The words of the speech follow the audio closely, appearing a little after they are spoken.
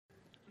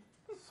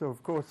So,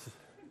 of course,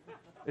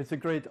 it's a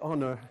great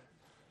honor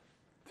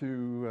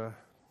to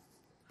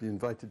be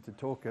invited to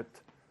talk at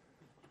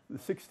the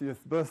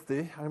 60th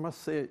birthday. I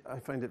must say, I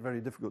find it very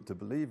difficult to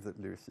believe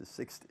that Lewis is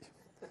 60.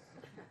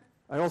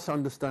 I also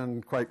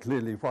understand quite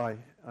clearly why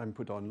I'm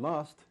put on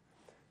last,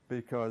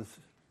 because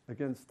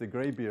against the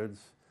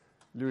greybeards,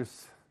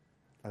 Lewis,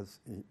 as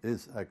he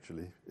is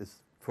actually,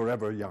 is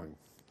forever young.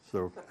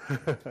 So,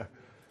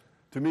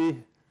 to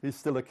me, he's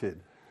still a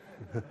kid.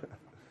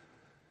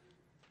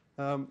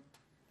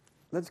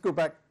 Let's go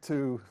back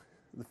to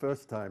the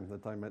first time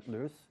that I met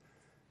Lewis.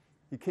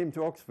 He came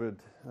to Oxford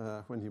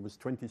when he was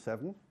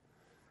 27,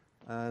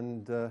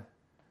 and I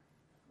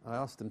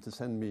asked him to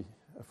send me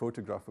a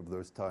photograph of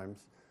those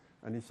times,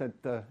 and he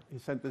sent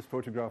this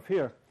photograph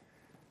here.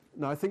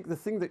 Now, I think the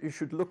thing that you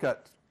should look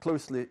at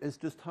closely is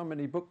just how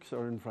many books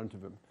are in front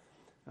of him.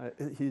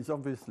 He's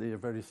obviously a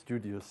very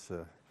studious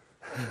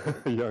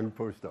young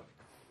postdoc.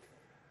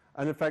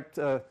 And in fact,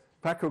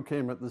 Paco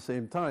came at the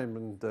same time,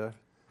 and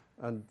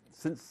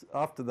since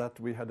after that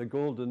we had a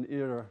golden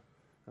era,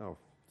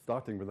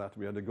 starting with that,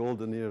 we had a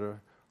golden era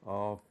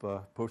of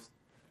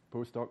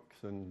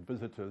postdocs and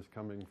visitors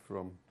coming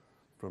from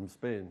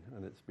Spain,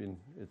 and it's been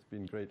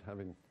great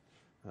having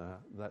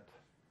that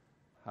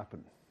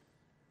happen.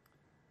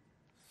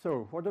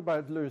 So, what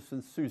about Lewis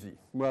and SUSY?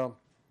 Well,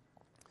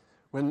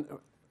 when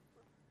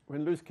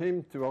Lewis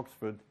came to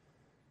Oxford,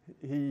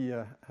 he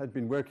had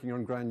been working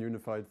on grand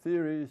unified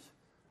theories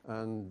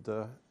and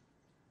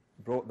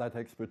brought that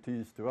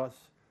expertise to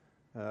us.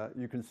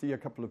 You can see a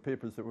couple of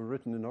papers that were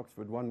written in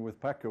Oxford, one with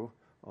Paco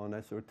on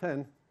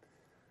SO10,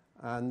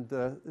 and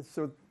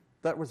so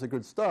that was a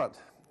good start.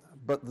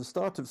 But the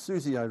start of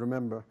SUSY, I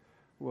remember,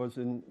 was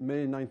in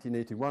May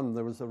 1981.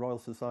 There was a Royal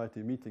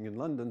Society meeting in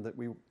London that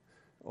we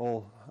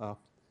all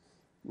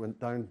went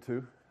down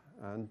to,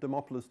 and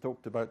Dimopoulos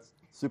talked about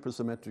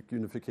supersymmetric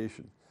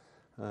unification.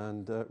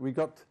 And we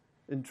got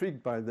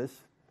intrigued by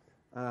this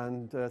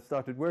and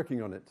started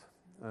working on it.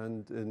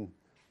 And in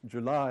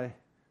July,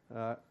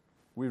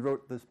 we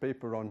wrote this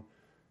paper on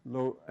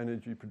low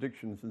energy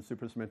predictions in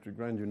supersymmetric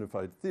grand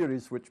unified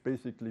theories, which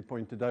basically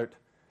pointed out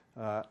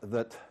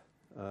that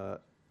I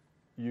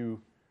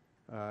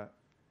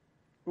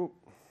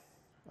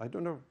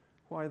don't know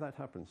why that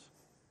happens.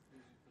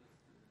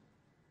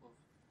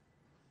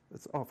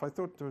 It's off. I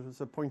thought there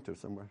was a pointer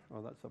somewhere.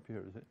 Oh, that's up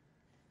here, is it?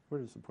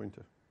 Where is the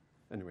pointer?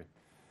 Anyway.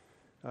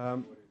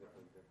 That's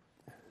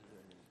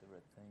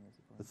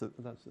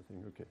the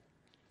thing, okay.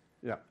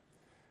 Yeah.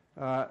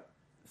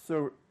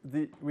 So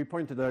we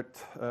pointed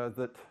out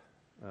that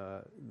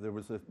there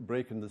was a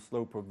break in the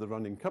slope of the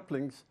running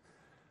couplings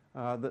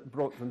that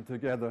brought them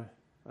together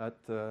at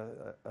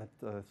a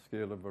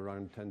scale of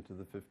around 10 to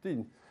the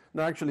 15.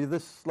 Now, actually,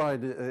 this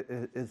slide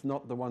is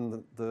not the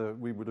one that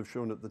we would have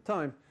shown at the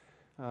time.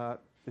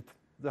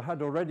 There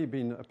had already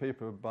been a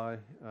paper by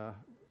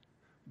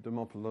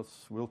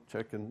Dimopoulos,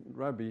 Wilczek, and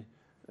Rabi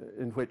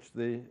in which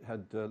they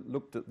had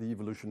looked at the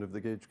evolution of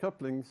the gauge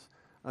couplings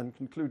and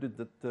concluded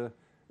that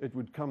it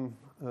would come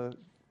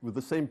with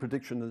the same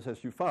prediction as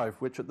SU5,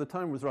 which at the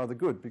time was rather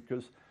good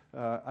because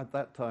at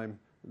that time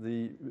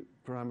the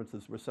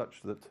parameters were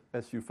such that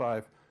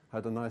SU5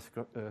 had a nice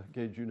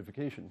gauge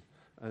unification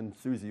and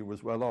SUSY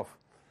was well off.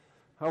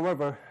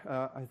 However,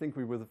 I think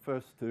we were the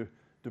first to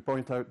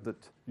point out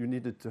that you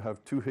needed to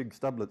have two Higgs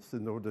doublets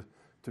in order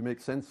to make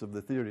sense of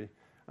the theory,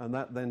 and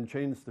that then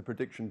changed the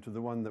prediction to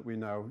the one that we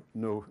now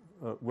know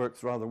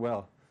works rather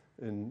well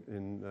in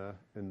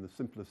the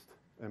simplest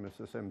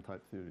MSSM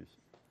type theories.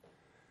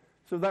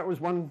 So that was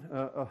one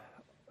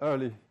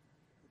early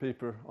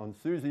paper on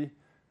SUSY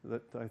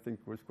that I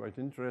think was quite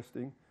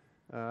interesting.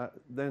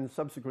 Then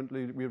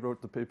subsequently we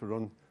wrote the paper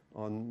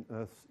on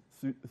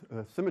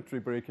symmetry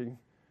breaking,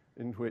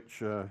 in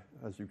which,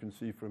 as you can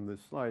see from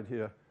this slide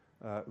here,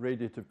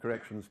 radiative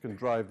corrections can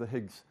drive the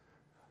Higgs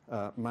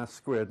mass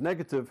squared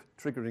negative,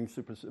 triggering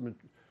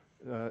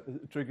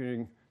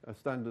triggering a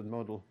standard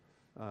model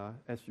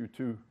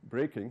SU2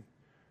 breaking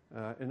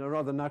in a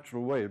rather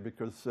natural way,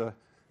 because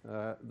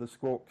the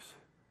squawks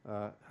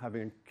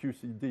having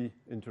QCD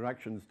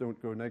interactions don't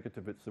go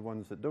negative. It's the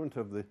ones that don't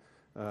have the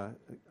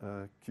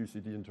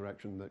QCD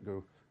interaction that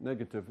go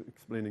negative,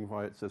 explaining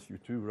why it's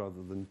SU2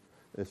 rather than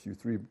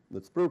SU3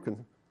 that's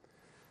broken.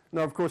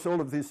 Now, of course,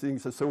 all of these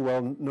things are so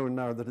well known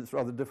now that it's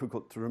rather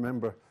difficult to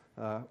remember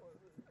the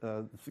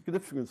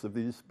significance of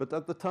these. But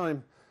at the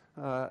time,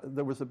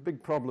 there was a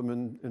big problem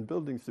in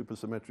building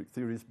supersymmetric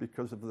theories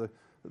because of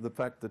the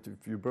fact that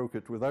if you broke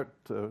it without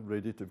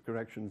radiative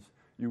corrections,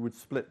 you would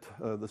split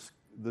the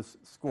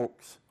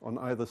squawks on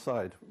either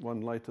side,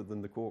 one lighter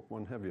than the quark,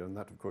 one heavier, and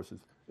that, of course,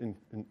 is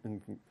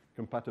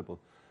incompatible.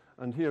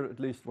 And here, at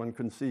least, one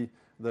can see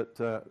that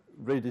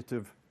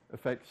radiative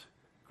effects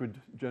could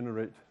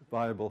generate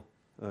viable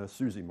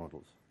SUSY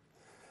models.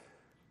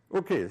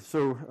 Okay,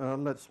 so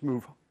let's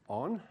move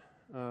on.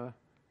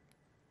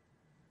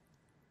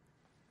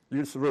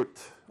 Lewis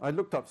wrote, I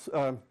looked up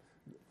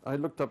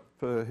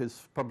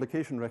his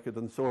publication record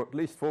and saw at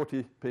least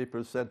 40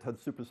 papers said had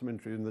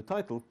supersymmetry in the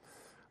title,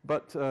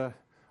 but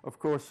of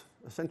course,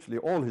 essentially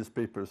all his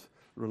papers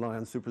rely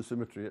on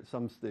supersymmetry at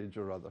some stage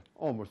or other,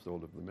 almost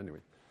all of them anyway.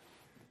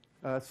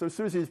 So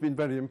SUSY has been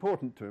very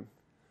important to him.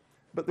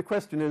 But the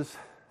question is,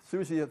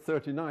 SUSY at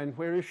 39,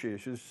 where is she?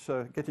 She's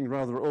getting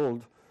rather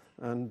old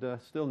and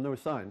still no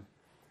sign.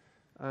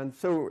 And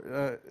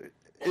so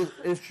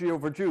is she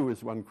overdue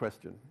is one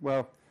question.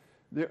 Well,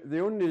 the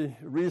only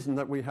reason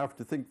that we have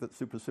to think that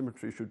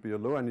supersymmetry should be a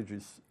low energy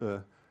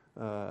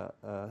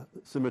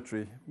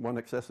symmetry, one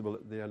accessible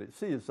at the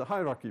LHC, is the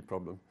hierarchy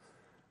problem.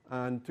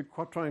 And to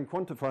try and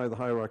quantify the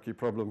hierarchy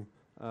problem,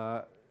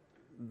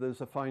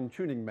 there's a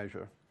fine-tuning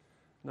measure.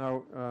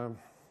 Now,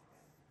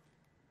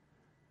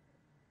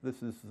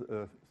 this is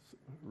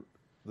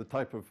the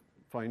type of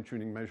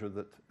fine-tuning measure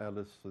that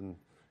Ellis and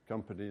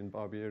company and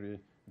Barbieri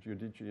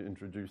Giudici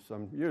introduced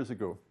some years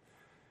ago.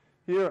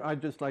 Here,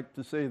 I'd just like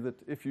to say that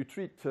if you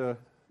treat the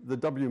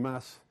W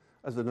mass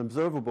as an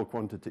observable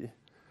quantity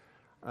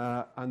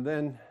and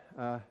then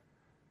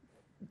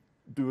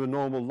do a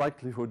normal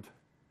likelihood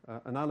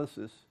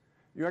analysis,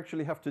 you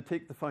actually have to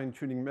take the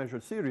fine-tuning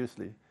measure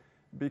seriously,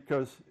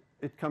 because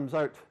it comes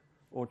out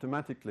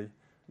automatically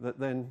that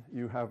then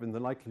you have in the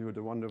likelihood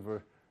of 1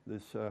 over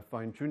this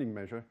fine-tuning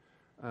measure.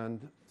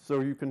 And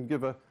so you can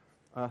give a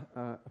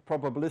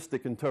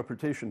probabilistic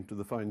interpretation to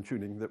the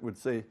fine-tuning that would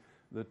say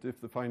that if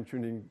the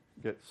fine-tuning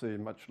gets, say,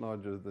 much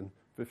larger than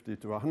 50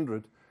 to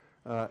 100,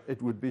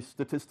 it would be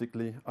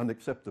statistically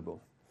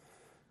unacceptable.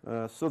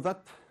 So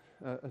that,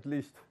 at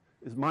least,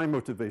 is my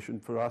motivation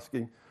for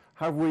asking,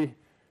 have we,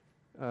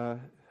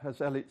 has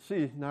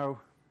LHC now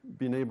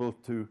been able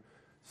to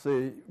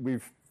say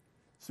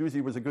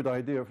SUSY was a good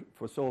idea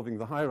for solving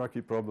the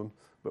hierarchy problem,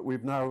 but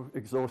we've now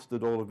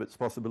exhausted all of its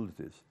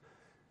possibilities?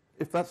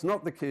 If that's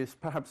not the case,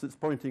 perhaps it's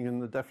pointing in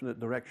the definite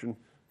direction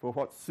for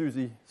what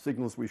SUSY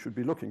signals we should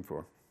be looking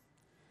for.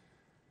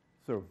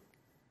 So,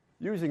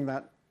 using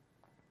that,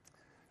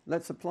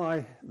 let's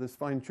apply this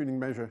fine-tuning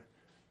measure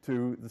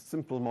to the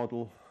simple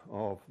model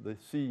of the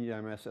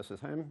CEMS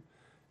SSM,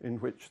 in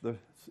which the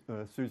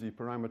SUSY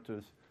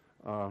parameters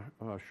are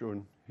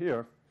shown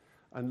here,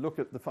 and look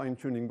at the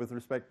fine-tuning with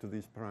respect to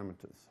these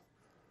parameters.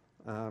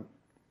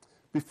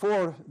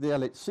 Before the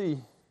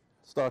LHC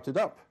started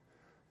up,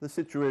 the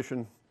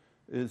situation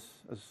is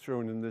as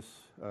shown in this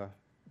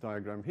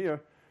diagram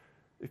here.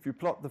 If you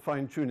plot the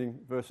fine-tuning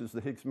versus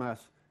the Higgs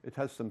mass, it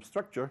has some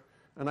structure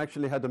and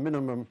actually had a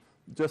minimum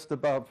just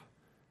above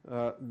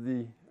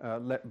the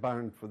LEP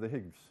bound for the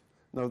Higgs.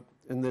 Now,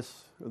 in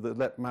this, the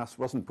LEP mass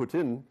wasn't put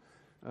in.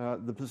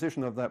 The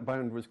position of that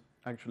bound was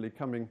actually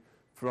coming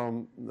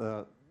from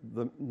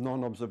the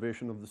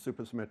non-observation of the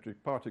supersymmetric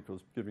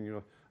particles, giving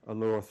you a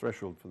lower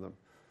threshold for them.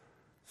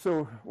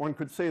 So one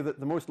could say that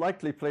the most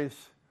likely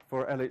place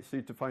for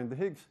LHC to find the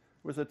Higgs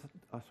was at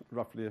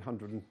roughly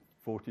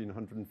 114,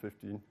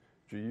 115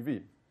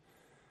 GeV.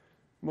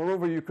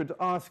 Moreover, you could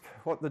ask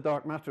what the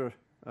dark matter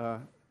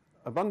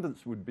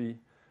abundance would be,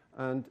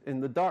 and in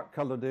the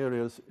dark-colored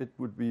areas, it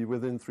would be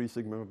within 3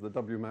 sigma of the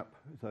WMAP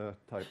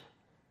type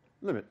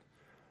limit.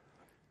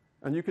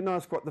 And you can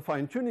ask what the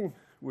fine-tuning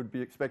would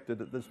be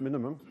expected at this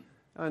minimum,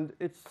 and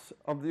it's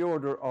of the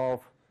order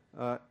of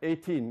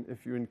 18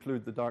 if you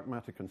include the dark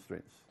matter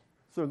constraints.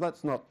 So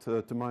that's not,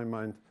 to my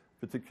mind,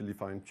 particularly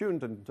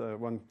fine-tuned, and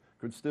one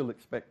could still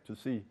expect to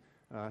see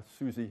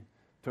SUSY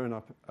turn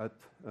up at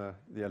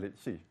the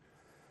LHC.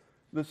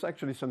 There's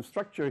actually some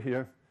structure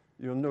here.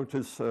 You'll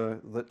notice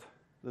that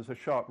there's a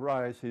sharp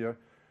rise here,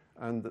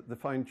 and that the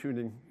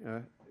fine-tuning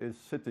is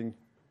sitting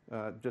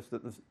just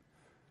at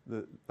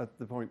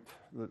the point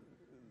that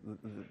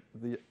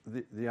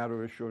the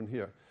arrow is shown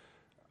here.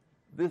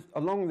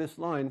 Along this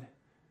line,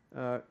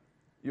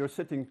 you're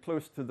sitting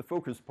close to the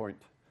focus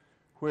point,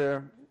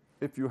 where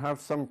if you have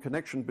some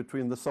connection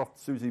between the soft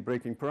SUSY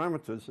breaking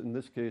parameters, in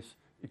this case,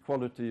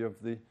 equality of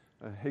the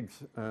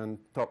Higgs and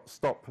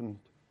stop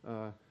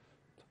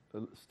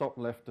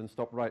left and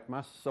stop right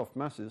soft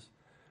masses,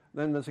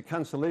 then there's a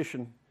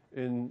cancellation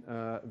in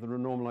the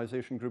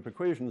renormalization group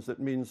equations that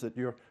means that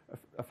you're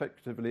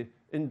effectively,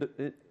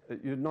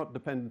 you're not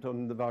dependent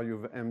on the value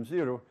of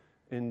M0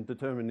 in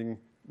determining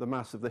the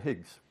mass of the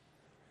Higgs.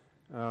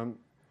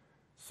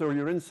 So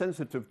you're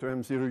insensitive to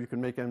M0, you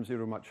can make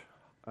M0 much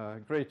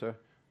greater,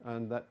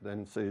 and that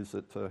then says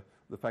that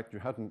the fact you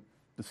hadn't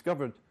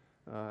discovered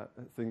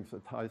things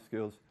at high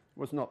scales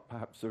was not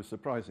perhaps so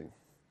surprising.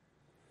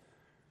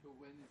 So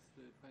when is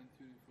the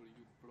fine-tuning for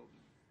you problem?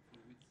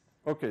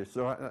 Okay,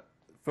 so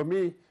for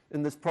me,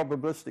 in this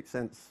probabilistic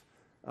sense,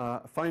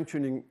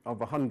 fine-tuning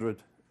of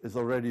 100 is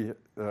already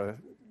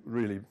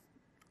really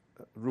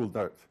ruled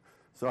out.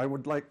 So I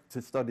would like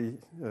to study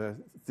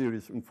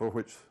theories for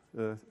which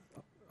the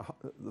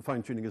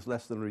fine-tuning is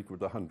less than or equal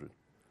to 100.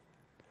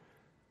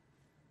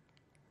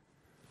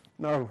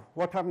 Now,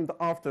 what happened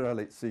after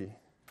LHC?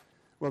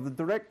 Well, the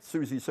direct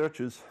SUSY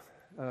searches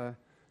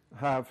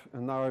have,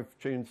 and now I've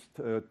changed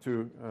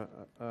to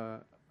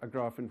a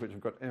graph in which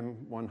I've got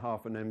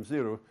M1/2 and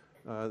M0,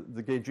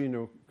 the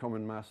gaugino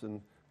common mass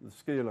and the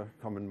scalar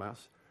common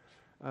mass.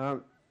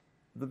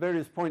 The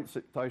various points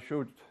that I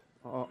showed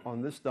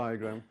on this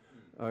diagram,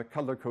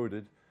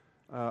 color-coded,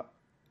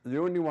 The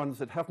only ones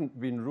that haven't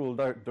been ruled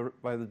out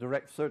by the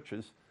direct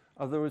searches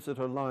are those that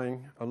are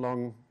lying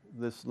along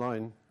this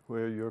line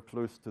where you're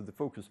close to the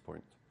focus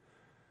point.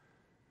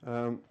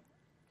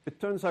 It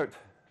turns out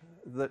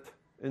that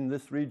in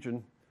this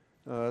region,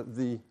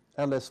 the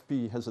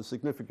LSP has a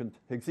significant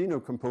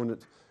Higgsino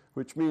component,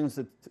 which means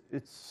that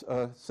it's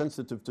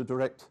sensitive to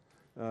direct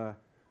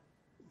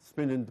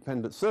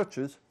spin-independent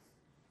searches,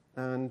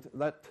 and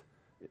that,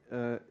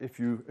 if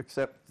you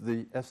accept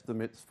the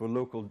estimates for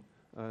local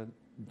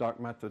dark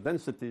matter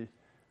density,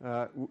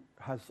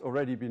 has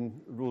already been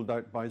ruled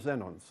out by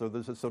xenon. So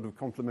there's a sort of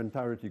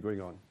complementarity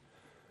going on.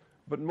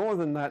 But more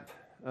than that,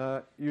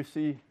 you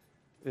see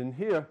in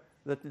here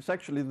that it's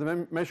actually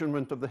the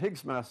measurement of the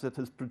Higgs mass that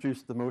has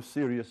produced the most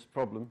serious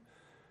problem,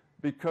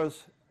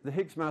 because the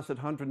Higgs mass at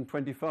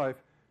 125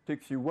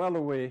 takes you well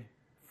away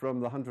from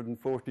the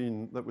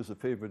 114 that was a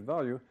favored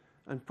value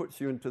and puts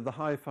you into the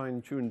high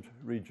fine-tuned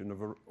region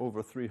of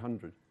over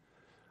 300.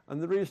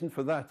 And the reason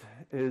for that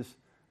is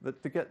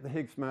that to get the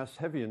Higgs mass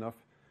heavy enough,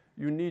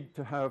 you need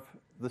to have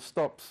the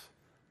stops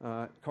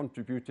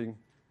contributing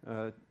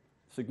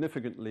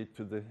significantly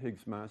to the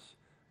Higgs mass,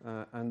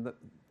 and that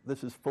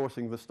this is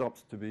forcing the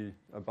stops to be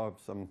above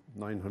some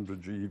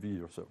 900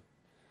 GeV or so.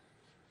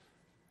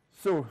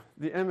 So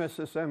the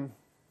MSSM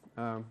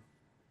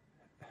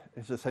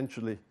is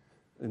essentially,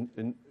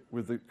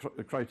 with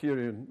the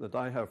criterion that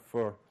I have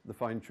for the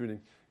fine-tuning,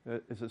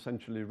 is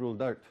essentially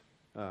ruled out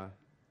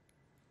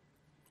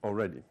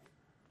already.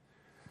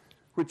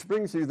 Which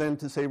brings you then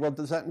to say, well,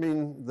 does that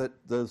mean that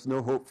there's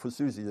no hope for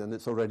SUSY and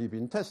it's already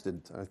been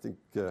tested? I think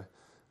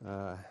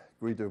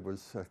Guido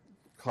was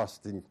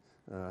casting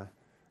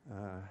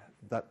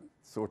that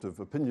sort of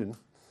opinion.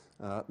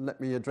 Let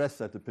me address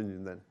that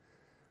opinion then.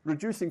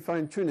 Reducing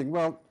fine-tuning,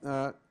 well,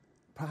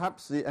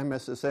 perhaps the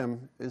MSSM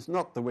is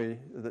not the way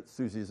that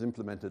SUSY is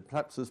implemented.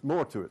 Perhaps there's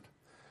more to it.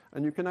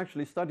 And you can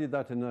actually study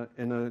that in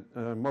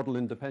a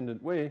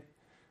model-independent way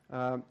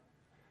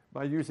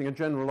by using a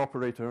general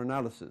operator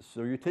analysis.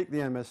 So you take the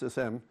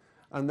MSSM,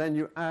 and then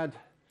you add,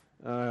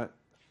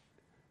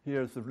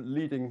 here's the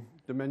leading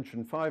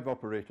dimension 5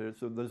 operator,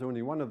 so there's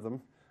only one of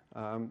them,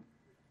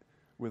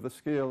 with a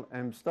scale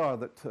m star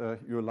that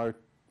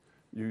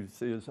you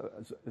see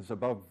is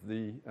above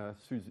the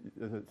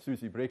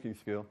SUSY breaking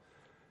scale.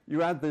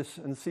 You add this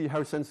and see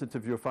how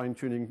sensitive your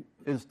fine-tuning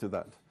is to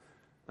that.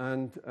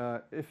 And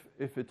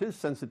if it is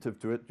sensitive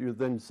to it, you're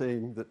then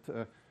saying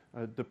that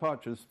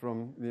departures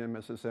from the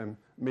MSSM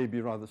may be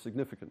rather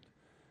significant.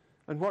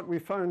 And what we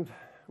found,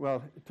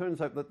 well, it turns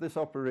out that this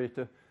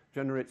operator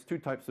generates two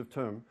types of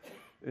term.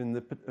 In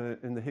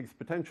the Higgs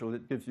potential,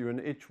 it gives you an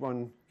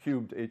H1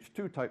 cubed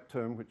H2 type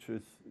term, which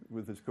is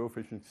with its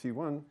coefficient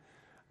C1,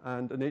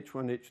 and an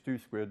H1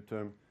 H2 squared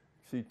term,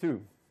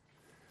 C2.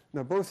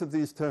 Now, both of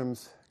these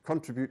terms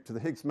contribute to the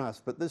Higgs mass,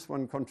 but this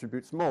one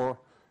contributes more,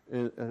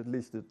 at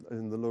least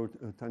in the low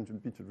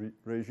tangent beta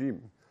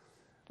regime.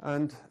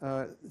 And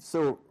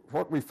so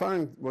what we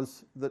found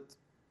was that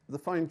the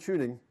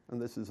fine-tuning,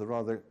 and this is a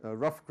rather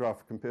rough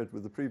graph compared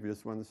with the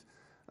previous ones,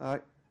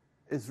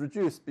 is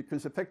reduced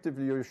because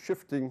effectively you're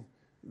shifting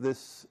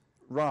this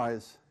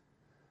rise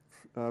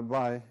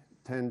by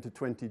 10 to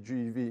 20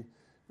 GeV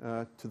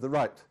to the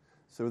right.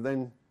 So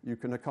then you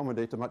can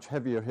accommodate a much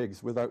heavier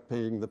Higgs without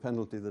paying the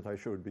penalty that I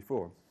showed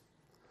before.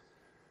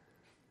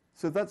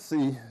 So that's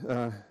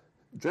the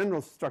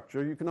general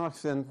structure. You can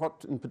ask then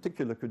what in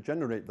particular could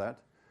generate that.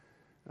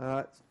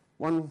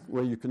 One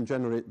way you can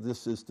generate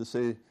this is to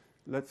say,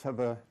 let's have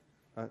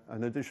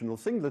an additional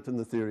singlet in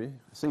the theory,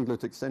 a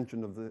singlet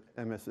extension of the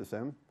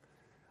MSSM.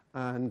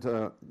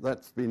 And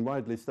that's been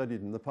widely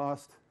studied in the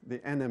past, the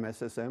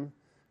NMSSM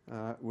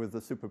with the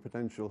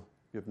superpotential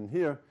given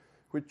here,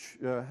 which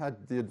had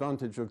the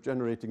advantage of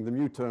generating the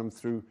mu term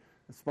through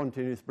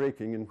spontaneous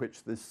breaking, in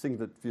which this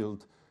singlet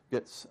field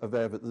gets a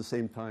VEV at the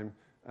same time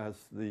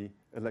as the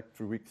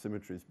electroweak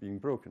symmetry is being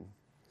broken.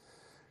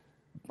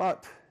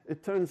 But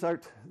it turns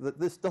out that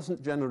this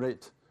doesn't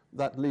generate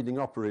that leading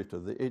operator,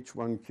 the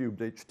H1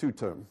 cubed H2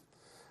 term.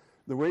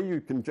 The way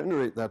you can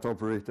generate that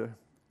operator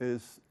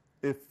is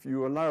if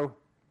you allow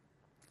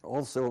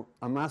also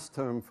a mass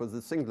term for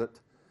the singlet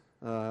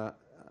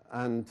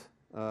and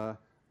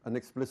an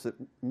explicit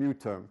mu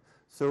term.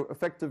 So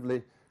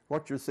effectively,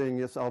 what you're saying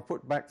is I'll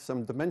put back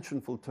some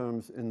dimensionful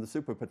terms in the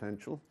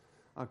superpotential.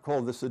 I'll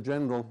call this a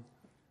general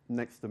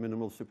next to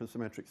minimal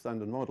supersymmetric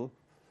standard model.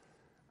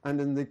 And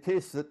in the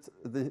case that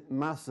the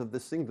mass of the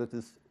singlet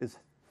is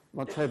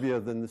much heavier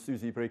than the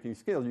SUSY breaking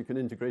scale, you can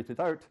integrate it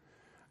out.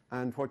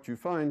 And what you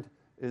find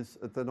is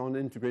that on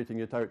integrating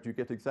it out, you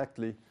get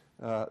exactly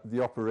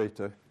the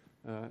operator.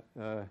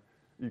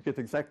 You get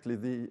exactly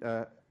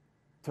the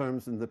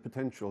terms in the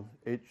potential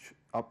H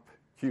up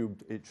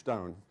cubed H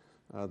down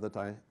that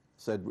I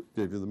said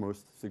gave you the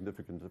most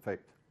significant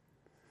effect.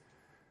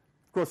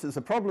 Of course, there's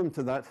a problem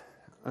to that,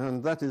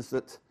 and that is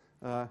that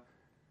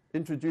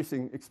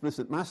introducing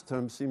explicit mass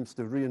terms seems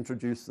to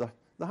reintroduce the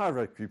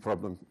hierarchy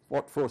problem.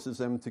 What forces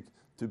them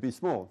to be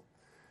small?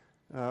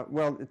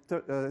 Well,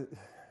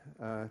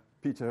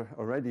 Peter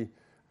already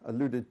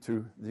alluded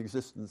to the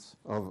existence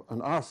of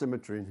an R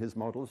symmetry in his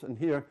models, and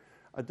here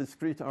a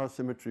discrete R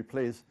symmetry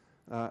plays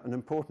an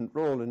important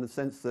role in the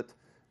sense that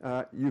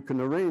you can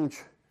arrange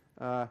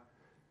to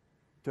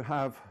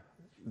have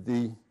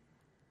the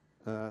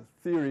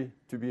theory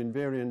to be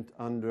invariant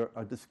under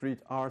a discrete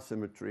R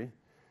symmetry,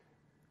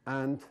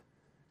 and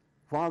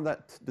while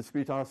that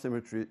discrete R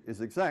symmetry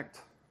is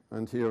exact,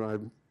 and here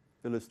I'm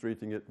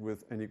illustrating it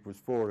with n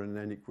equals 4 and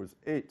n equals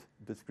 8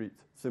 discrete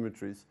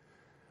symmetries,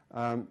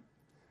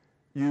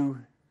 you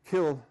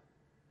kill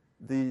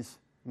these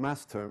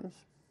mass terms.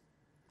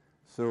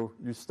 So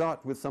you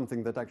start with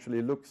something that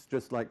actually looks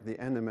just like the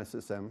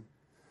NMSSM,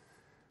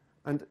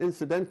 and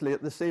incidentally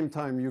at the same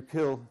time you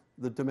kill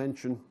the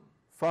dimension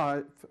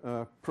 5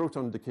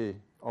 proton decay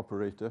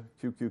operator,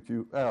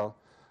 QQQL,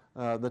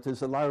 that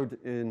is allowed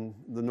in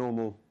the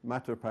normal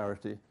matter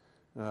parity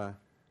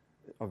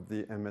of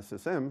the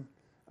MSSM,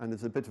 and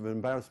it's a bit of an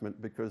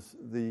embarrassment because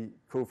the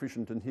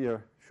coefficient in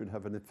here should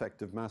have an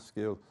effective mass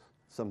scale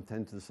some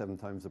 10 to the 7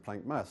 times the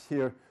Planck mass.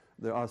 Here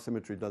the R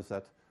symmetry does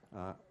that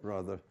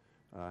rather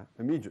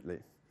immediately.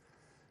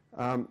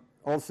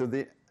 Also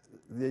the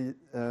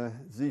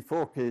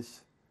Z4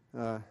 case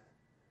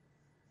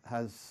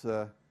has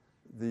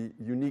the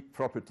unique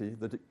property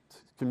that it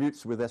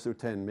commutes with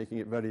SO10, making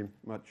it very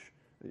much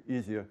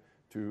easier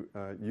to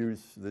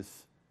use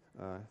this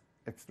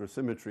extra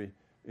symmetry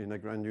in a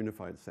grand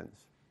unified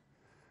sense.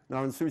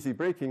 Now in SUSY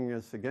breaking,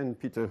 as again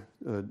Peter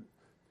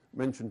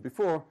mentioned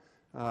before,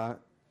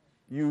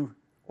 you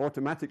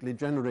automatically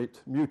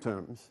generate mu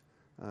terms.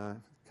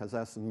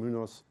 Casas and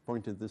Munoz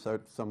pointed this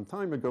out some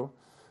time ago,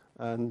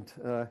 and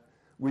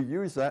we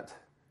use that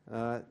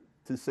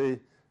to say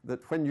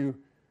that when you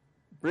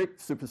break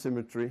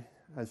supersymmetry,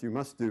 as you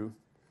must do,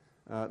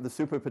 the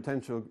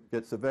superpotential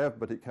gets a verb,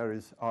 but it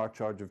carries R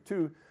charge of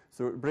 2,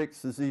 so it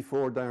breaks the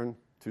Z4 down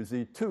to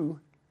Z2.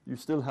 You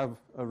still have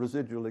a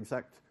residual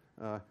exact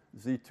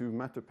Z2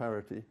 matter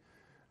parity,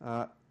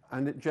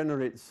 and it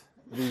generates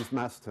these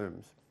mass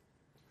terms.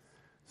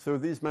 So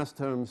these mass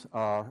terms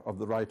are of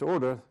the right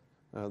order,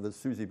 the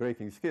SUSY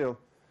breaking scale,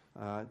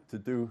 to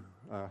do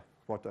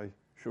what I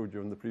showed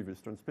you in the previous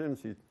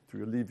transparency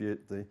to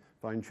alleviate the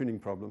fine-tuning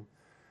problem.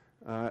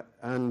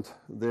 And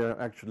they're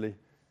actually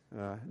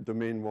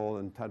domain wall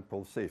and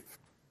tadpole safe,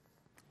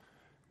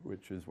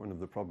 which is one of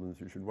the problems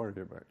you should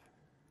worry about.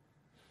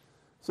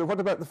 So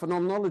what about the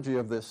phenomenology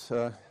of this?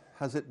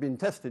 Has it been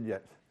tested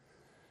yet?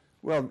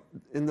 Well,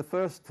 in the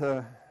first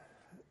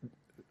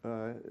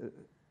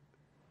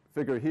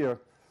figure here,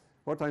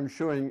 what I'm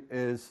showing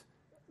is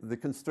the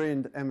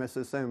constrained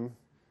MSSM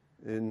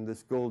in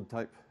this gold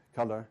type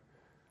color,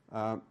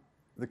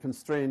 the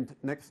constrained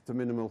next to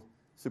minimal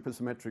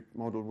supersymmetric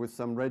model with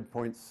some red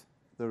points.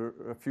 There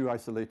are a few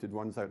isolated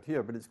ones out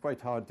here, but it's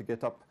quite hard to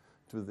get up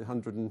to the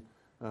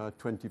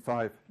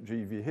 125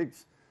 GeV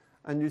Higgs.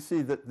 And you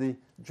see that the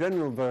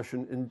general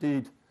version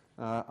indeed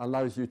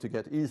allows you to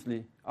get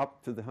easily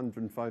up to the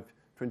 125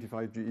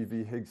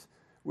 GeV Higgs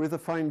with a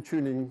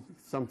fine-tuning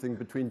something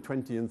between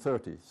 20 and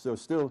 30. So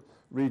still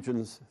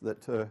regions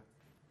that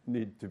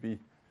need to be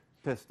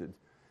tested.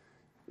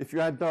 If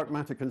you add dark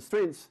matter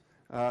constraints,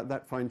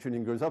 that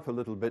fine-tuning goes up a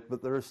little bit,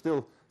 but there are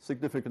still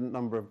significant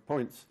number of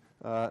points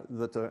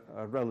that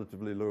are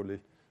relatively lowly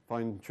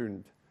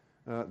fine-tuned.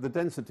 The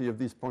density of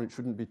these points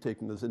shouldn't be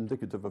taken as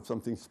indicative of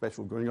something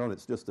special going on.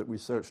 It's just that we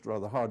searched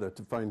rather harder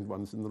to find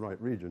ones in the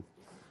right region.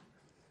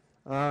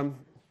 Now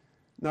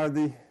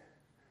the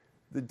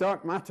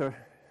dark matter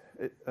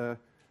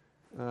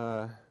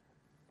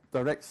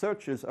direct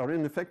searches are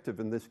ineffective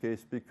in this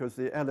case because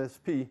the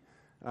LSP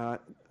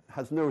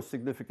has no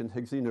significant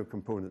Higgsino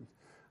component,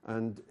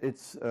 and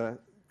its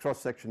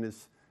cross-section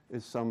is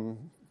some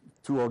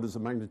 2 orders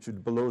of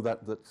magnitude below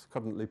that that's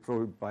currently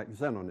probed by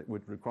xenon. It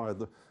would require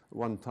the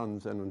 1 ton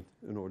xenon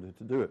in order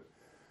to do it.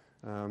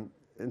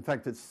 In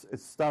fact, it's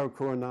Stour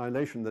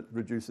co-annihilation that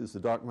reduces the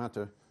dark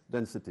matter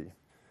density.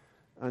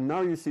 And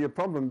now you see a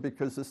problem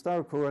because the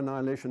Stour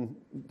co-annihilation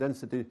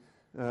density,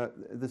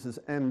 this is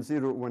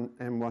M0 and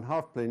M1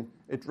 half plane,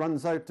 it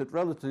runs out at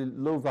relatively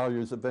low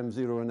values of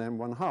M0 and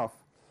M1 half,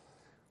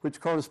 which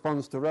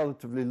corresponds to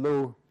relatively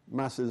low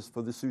masses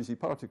for the SUSY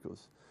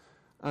particles.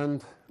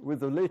 And with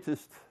the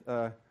latest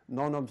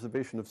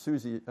non-observation of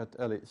SUSY at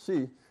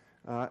LHC,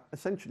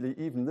 essentially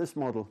even this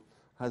model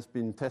has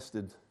been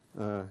tested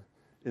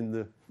in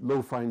the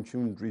low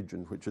fine-tuned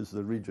region, which is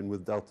the region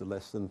with delta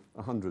less than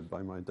 100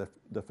 by my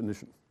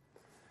definition.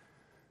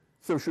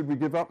 So should we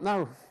give up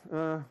now?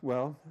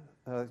 Well,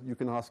 you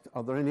can ask,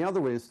 are there any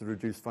other ways to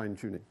reduce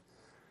fine-tuning?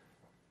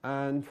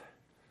 And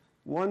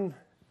one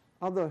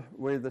other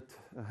way that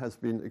has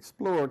been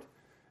explored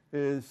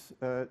is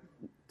to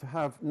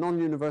have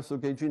non-universal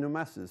gaugino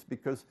masses,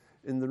 because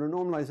in the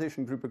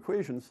renormalization group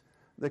equations,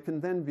 there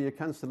can then be a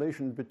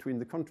cancellation between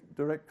the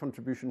direct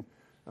contribution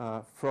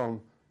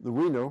from the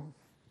Wino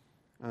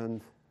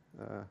and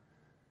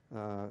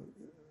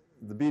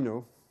the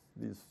Bino,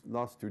 these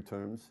last 2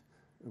 terms,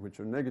 which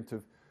are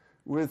negative,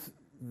 with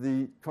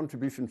the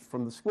contribution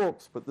from the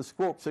squarks, but the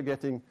squarks are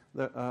getting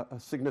a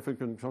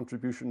significant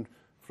contribution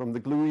from the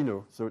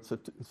gluino. So it's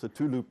a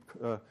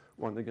two-loop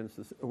one against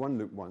a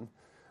one-loop one.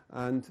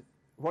 And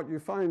what you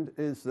find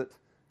is that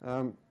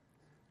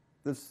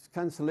this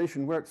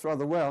cancellation works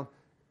rather well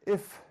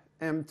if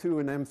M2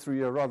 and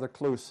M3 are rather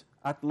close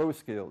at low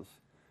scales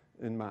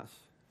in mass.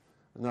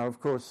 Now, of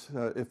course,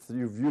 if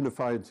you've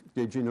unified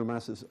gaugino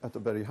masses at a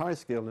very high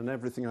scale, and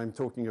everything I'm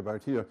talking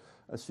about here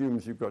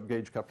assumes you've got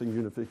gauge coupling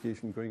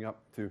unification going up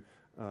to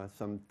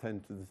some 10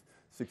 to the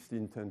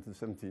 16, 10 to the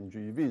 17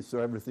 GeVs, so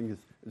everything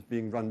is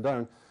being run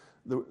down.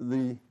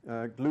 The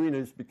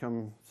gluinos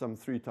become some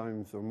 3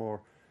 times or more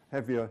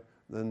heavier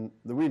than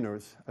the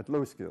winos at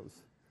low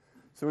scales.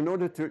 So in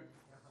order to,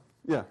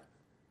 yeah?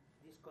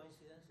 This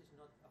coincidence is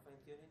not a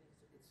fine-tuning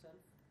itself?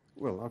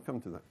 Well, I'll come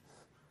to that.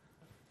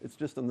 It's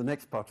just on the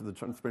next part of the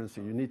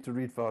transparency. You need to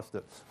read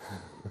faster.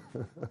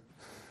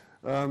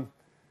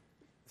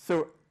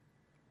 So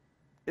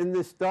in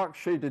this dark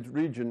shaded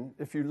region,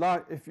 if you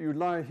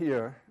lie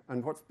here,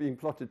 and what's being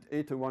plotted,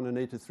 A to 1 and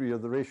A to 3 are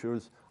the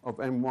ratios of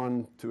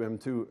M1 to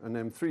M2 and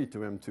M3 to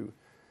M2.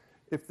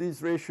 If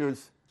these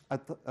ratios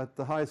at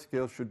the high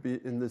scale should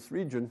be in this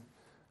region,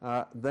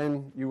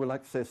 then you will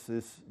access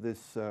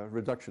this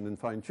reduction in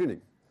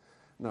fine-tuning.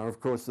 Now,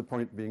 of course, the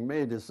point being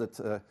made is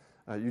that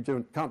you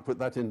can't put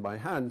that in by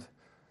hand.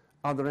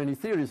 Are there any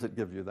theories that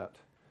give you that?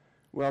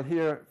 Well,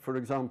 here, for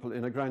example,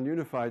 in a grand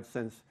unified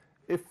sense,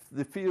 if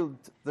the field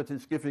that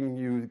is giving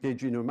you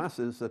gaugino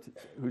masses,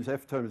 whose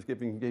F term is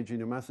giving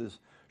gaugino masses,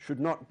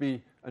 should not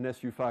be an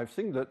SU5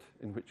 singlet,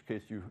 in which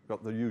case you've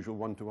got the usual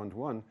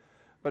 1-to-1-to-1,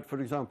 but, for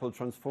example,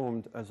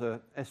 transformed as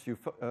a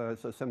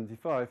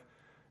SU75,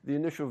 the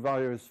initial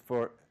values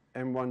for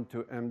M1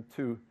 to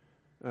M2,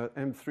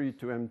 M3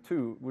 to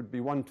M2 would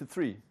be 1 to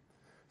 3.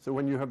 So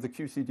when you have the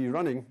QCD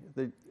running,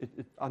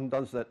 it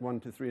undoes that 1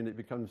 to 3 and it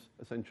becomes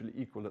essentially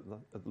equal at the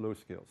low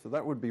scale. So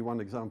that would be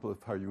one example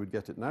of how you would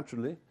get it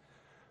naturally.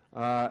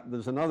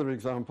 There's another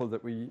example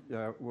that we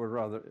were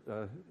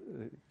rather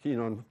keen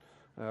on,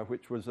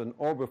 which was an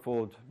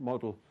orbifold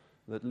model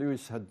that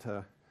Lewis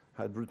had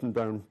written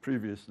down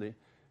previously,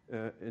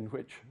 in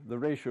which the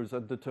ratios are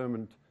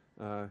determined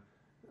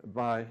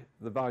by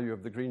the value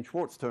of the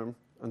Green-Schwarz term.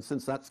 And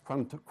since that's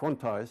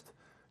quantized,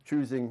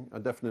 choosing a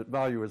definite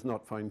value is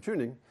not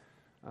fine-tuning,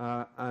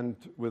 and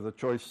with a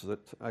choice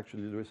that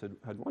actually Lewis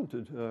had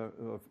wanted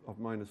of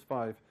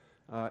 -5,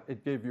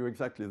 it gave you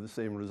exactly the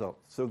same result.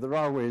 So there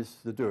are ways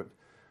to do it.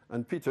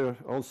 And Peter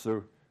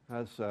also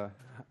has,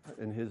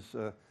 in his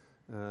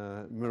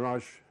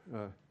Mirage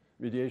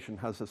mediation,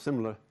 has a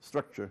similar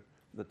structure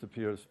that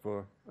appears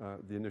for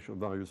the initial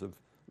values of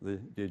the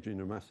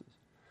gaugino masses.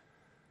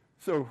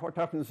 So what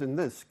happens in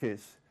this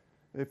case?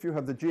 If you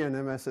have the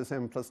GNM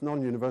SSM plus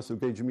non-universal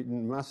gauge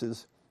mean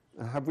masses,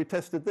 have we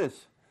tested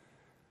this?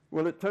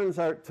 Well, it turns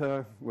out,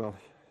 we're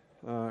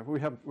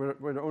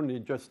only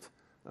just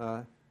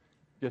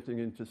getting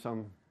into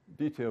some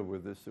detail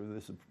with this, so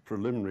this is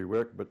preliminary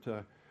work,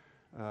 but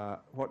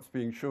what's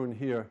being shown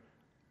here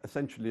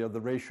essentially are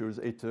the ratios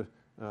A to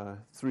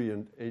 3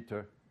 and A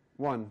to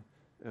 1,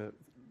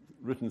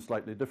 written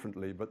slightly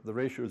differently, but the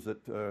ratios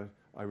that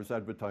I was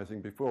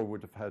advertising before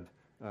would have had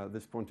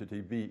this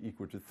quantity B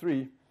equal to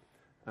 3,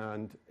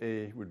 and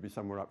A would be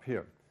somewhere up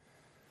here.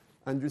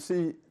 And you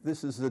see,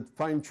 this is the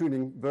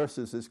fine-tuning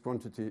versus this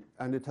quantity,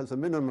 and it has a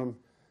minimum.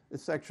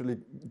 It actually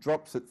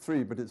drops at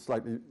 3, but it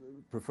slightly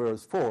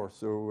prefers 4.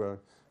 So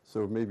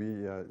maybe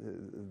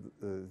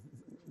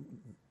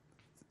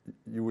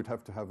you would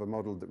have to have a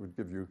model that would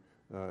give you,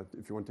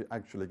 if you want to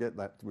actually get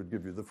that, would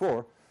give you the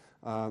 4.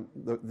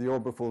 The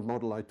orbifold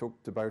model I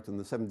talked about in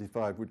the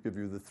 75 would give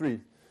you the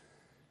 3.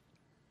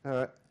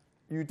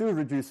 You do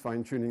reduce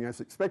fine-tuning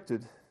as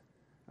expected.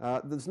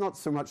 There's not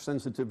so much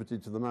sensitivity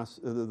to the mass,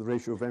 the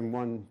ratio of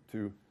M1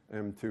 to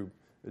M2.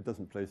 It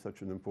doesn't play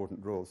such an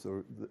important role.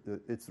 So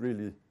it's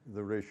really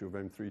the ratio of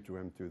M3 to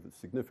M2 that's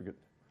significant.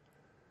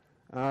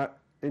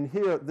 In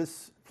here,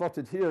 this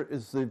plotted here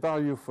is the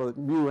value for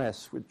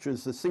μs, which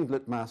is the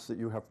singlet mass that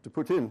you have to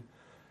put in.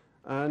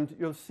 And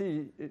you'll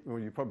see, or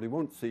you probably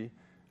won't see,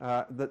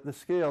 that the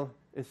scale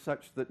is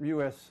such that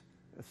μs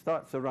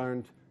starts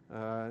around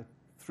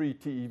 3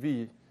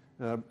 TeV,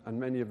 and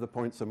many of the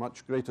points are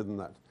much greater than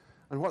that.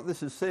 And what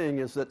this is saying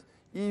is that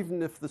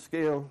even if the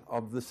scale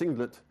of the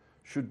singlet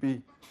should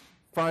be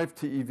 5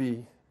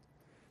 TeV,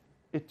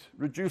 it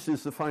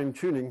reduces the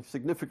fine-tuning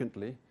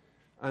significantly.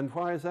 And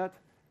why is that?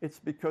 It's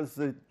because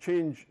the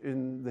change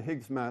in the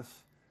Higgs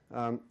mass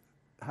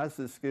has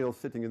this scale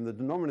sitting in the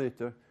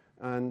denominator,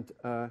 and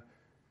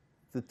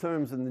the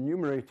terms in the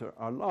numerator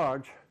are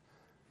large,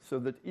 so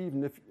that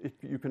even if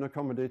you can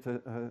accommodate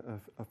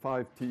a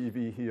 5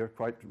 TeV here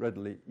quite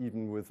readily,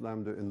 even with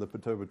lambda in the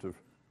perturbative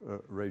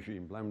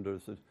regime.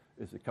 Lambda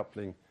is a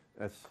coupling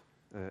S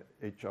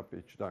H up,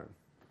 H down.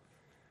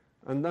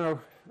 And now,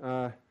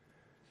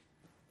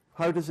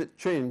 how does it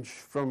change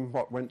from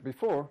what went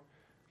before?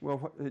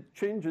 Well, it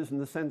changes in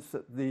the sense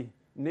that the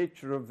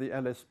nature of the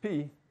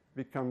LSP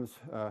becomes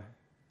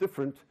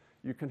different.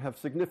 You can have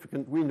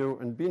significant Wino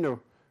and Bino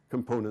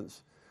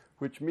components,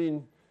 which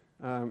mean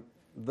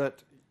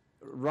that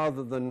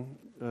rather than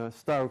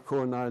Stow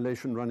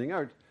co-annihilation running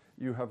out,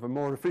 you have a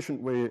more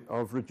efficient way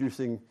of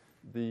reducing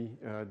the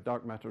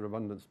dark matter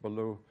abundance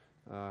below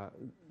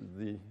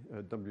the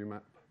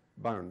WMAP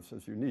bounds,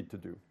 as you need to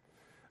do.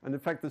 And in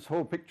fact, this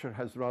whole picture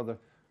has rather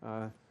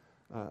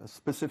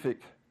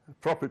specific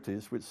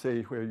properties which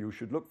say where you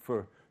should look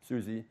for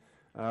SUSY.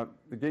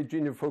 The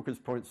gauge focus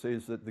point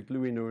says that the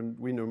gluino and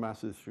wino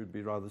masses should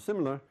be rather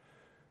similar.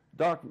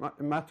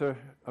 Dark matter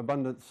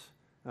abundance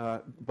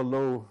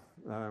below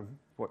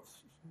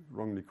what's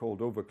wrongly called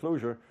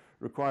overclosure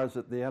requires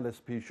that the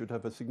LSP should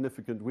have a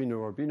significant wino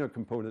or bino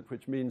component,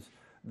 which means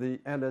the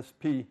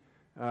LSP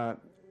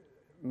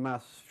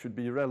mass should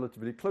be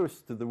relatively close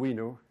to the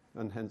wino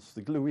and hence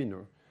the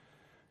gluino.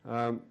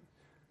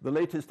 The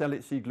latest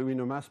LHC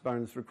gluino mass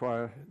bounds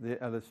require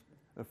the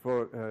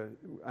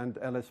and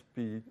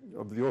LSP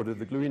of the order of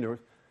the gluino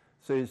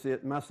says the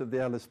mass of the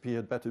LSP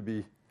had better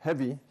be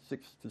heavy,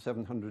 600 to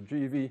 700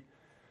 GeV.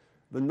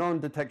 The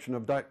non-detection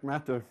of dark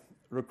matter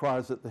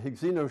requires that the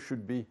Higgsino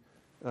should be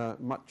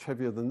much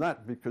heavier than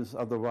that, because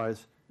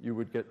otherwise you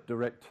would get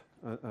direct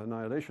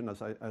annihilation,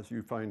 as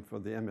you find for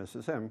the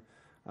MSSM.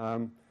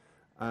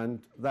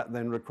 And that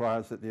then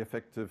requires that the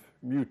effective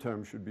mu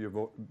term should be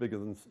bigger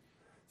than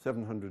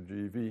 700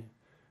 GeV.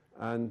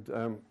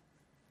 And,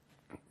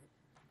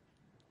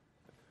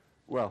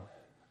 well,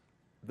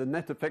 the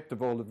net effect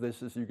of all of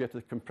this is you get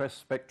a compressed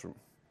spectrum.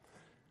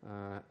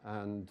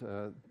 And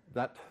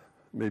that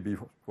may be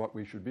what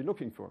we should be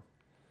looking for.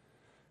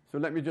 So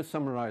let me just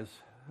summarize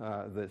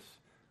this.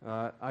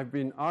 I've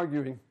been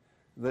arguing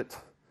that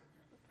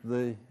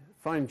the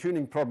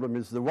fine-tuning problem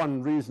is the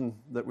one reason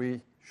that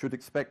we should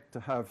expect to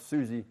have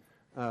SUSY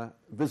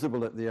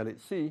visible at the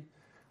LHC.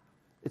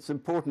 It's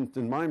important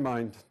in my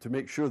mind to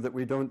make sure that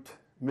we don't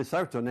miss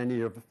out on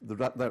any of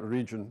that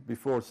region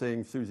before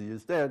saying SUSY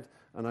is dead,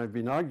 and I've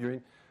been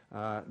arguing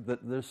that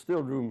there's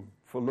still room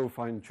for low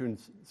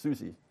fine-tuned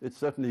SUSY. It's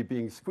certainly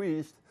being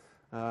squeezed,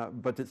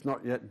 but it's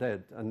not yet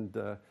dead, and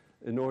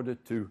in order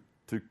to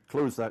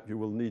close that, you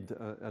will need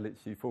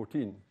LHC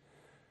 14.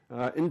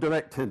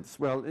 Indirect hints.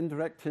 Well,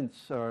 indirect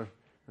hints are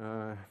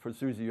for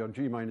SUSY on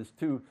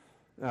G-2.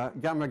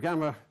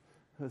 Gamma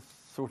is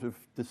sort of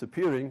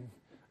disappearing,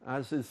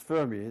 as is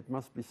Fermi. It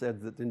must be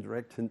said that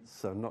indirect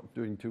hints are not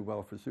doing too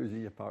well for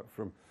SUSY, apart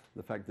from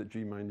the fact that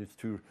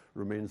G-2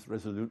 remains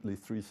resolutely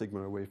 3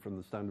 sigma away from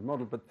the standard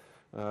model. But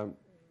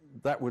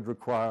that would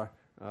require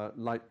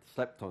light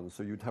leptons,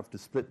 so you'd have to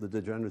split the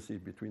degeneracy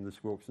between the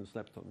squarks and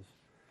leptons.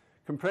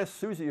 Compressed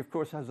SUSY, of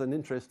course, has an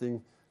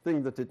interesting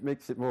thing that it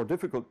makes it more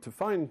difficult to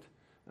find,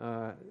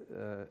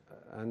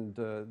 and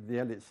the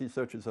LHC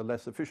searches are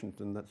less efficient,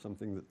 and that's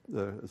something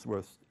that is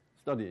worth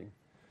studying.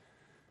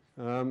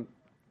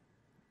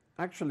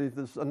 Actually,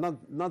 there's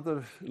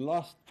another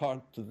last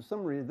part to the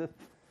summary. That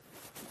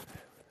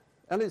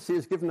LHC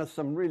has given us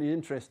some really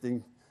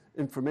interesting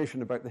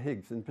information about the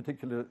Higgs, in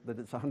particular that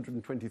it's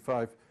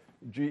 125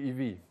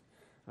 GeV.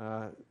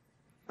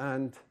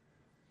 And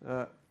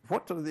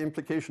what are the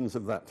implications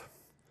of that?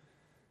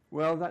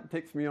 Well, that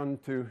takes me on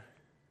to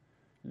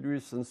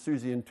Lewis and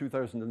SUSY in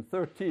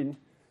 2013.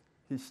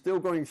 He's still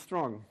going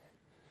strong.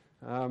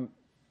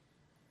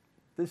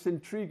 This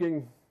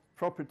intriguing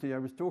property I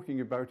was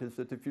talking about is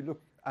that if you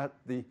look at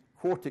the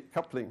quartic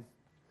coupling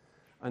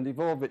and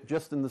evolve it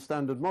just in the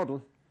standard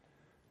model,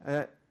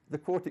 the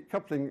quartic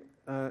coupling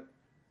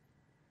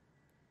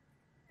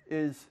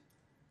is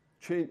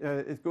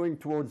going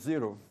towards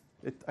 0.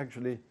 It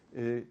actually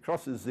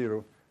crosses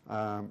 0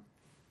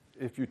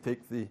 if you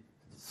take the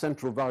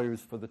central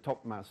values for the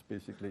top mass,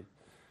 basically.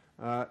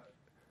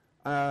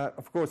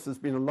 Of course, there's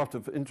been a lot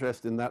of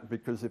interest in that,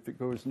 because if it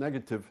goes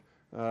negative,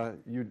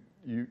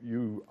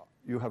 you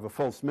have a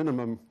false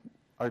minimum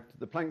out to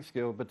the Planck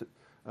scale, but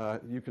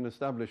you can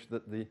establish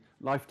that the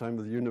lifetime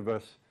of the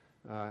universe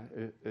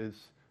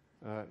is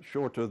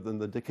shorter than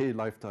the decay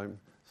lifetime.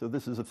 So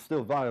this is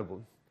still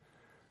viable.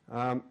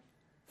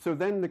 So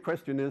then the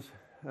question is,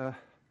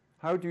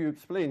 how do you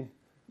explain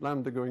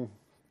lambda going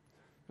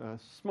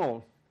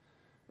small?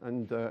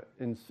 And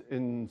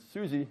in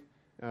SUSY,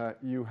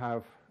 you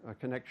have a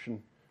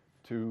connection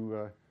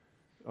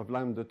of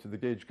lambda to the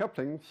gauge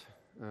couplings,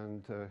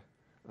 and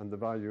the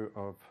value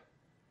of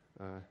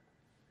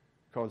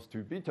cos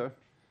 2 beta,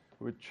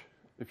 which,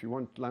 if you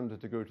want lambda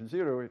to go to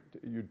 0,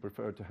 you'd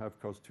prefer to have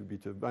cos 2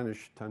 beta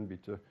vanish, tan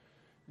beta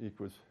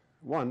equals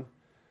 1.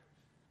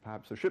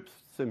 Perhaps a ship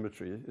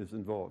symmetry is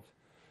involved.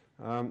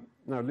 Now,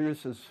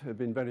 Lewis has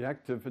been very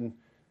active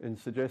in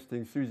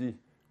suggesting SUSY,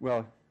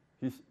 well,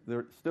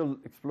 they're still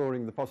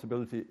exploring the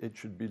possibility it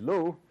should be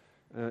low,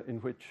 in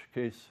which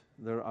case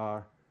there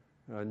are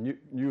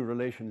new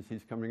relations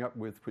he's coming up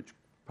with which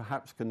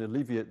perhaps can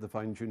alleviate the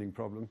fine-tuning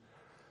problem.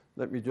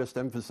 Let me just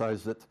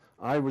emphasize that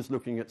I was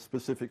looking at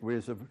specific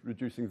ways of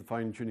reducing the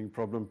fine-tuning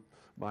problem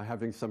by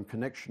having some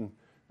connection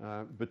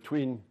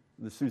between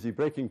the SUSY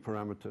breaking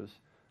parameters,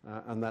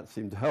 and that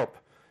seemed to help.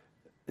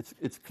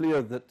 It's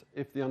clear that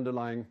if the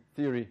underlying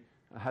theory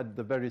had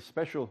the very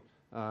special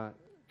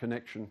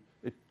connection,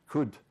 it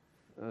could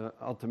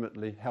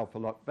ultimately help a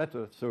lot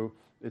better. So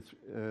it's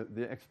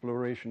the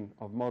exploration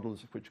of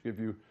models which give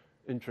you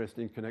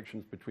interesting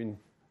connections between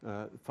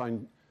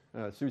fine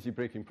SUSY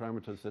breaking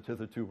parameters that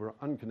hitherto were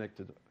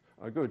unconnected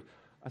are good.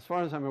 As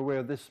far as I'm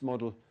aware, this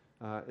model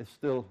is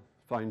still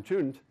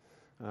fine-tuned,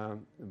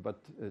 but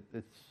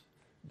it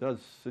does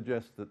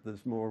suggest that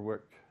there's more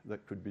work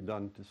that could be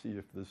done to see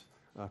if there's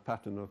a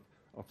pattern of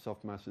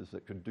soft masses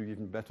that could do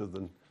even better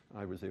than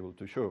I was able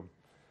to show.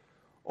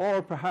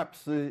 Or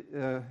perhaps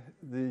the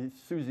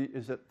SUSY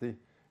is at the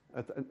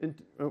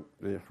oh,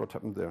 yeah, what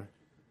happened there?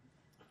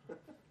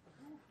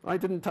 I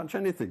didn't touch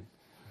anything.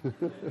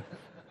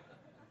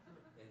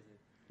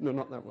 No,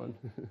 not that one.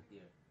 Here,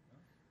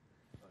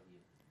 no? Or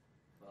here.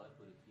 Well, I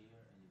put it here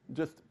and you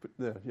Just put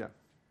there, yeah.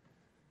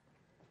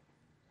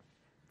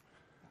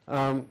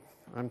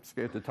 I'm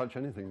scared to touch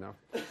anything now.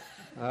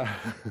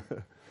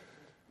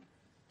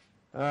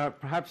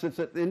 Perhaps it's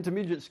at the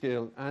intermediate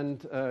scale,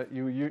 and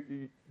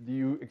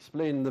you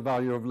explain the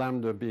value of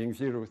lambda being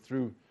 0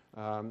 through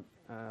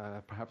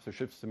perhaps a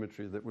shift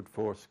symmetry that would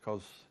force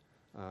cos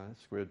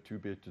squared 2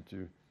 beta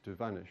to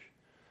vanish.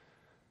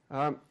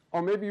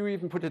 Or maybe you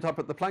even put it up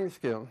at the Planck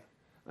scale.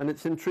 And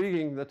it's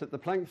intriguing that at the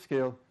Planck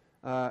scale,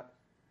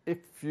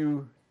 if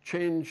you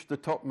change the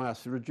top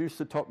mass, reduce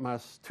the top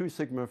mass 2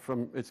 sigma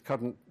from its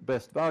current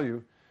best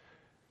value,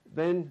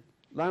 then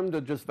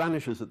lambda just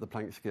vanishes at the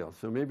Planck scale.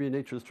 So maybe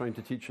nature is trying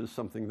to teach us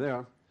something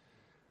there.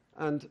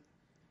 And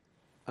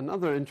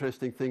another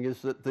interesting thing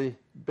is that the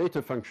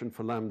beta function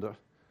for lambda,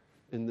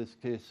 in this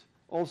case,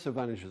 also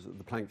vanishes at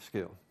the Planck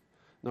scale.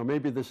 Now,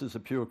 maybe this is a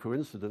pure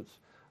coincidence,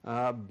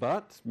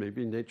 but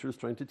maybe nature is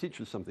trying to teach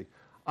us something.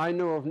 I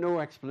know of no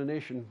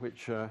explanation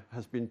which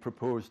has been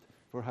proposed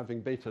for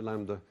having beta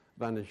lambda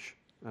vanish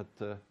at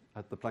the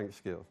Planck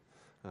scale.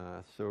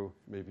 So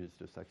maybe it's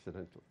just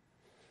accidental.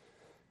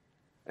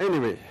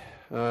 Anyway,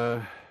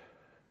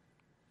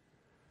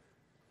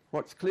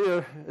 what's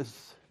clear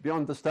is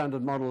beyond the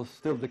standard models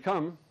still to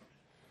come.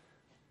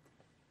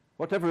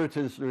 Whatever it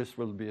is, Lewis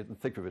will be in the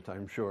thick of it,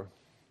 I'm sure.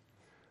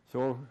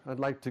 So I'd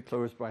like to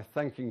close by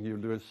thanking you,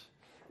 Lewis.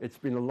 It's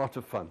been a lot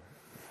of fun.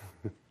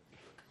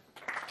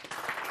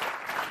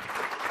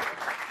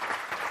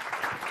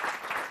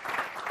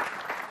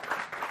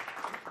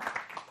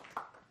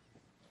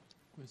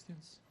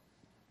 Questions?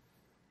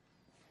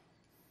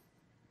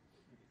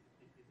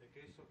 In the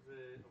case of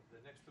the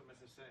next term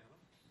SSA, no?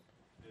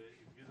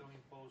 If you don't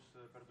impose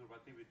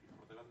perturbativity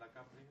for the lambda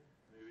coupling,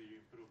 maybe you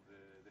improve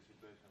the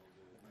situation of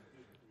the.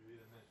 You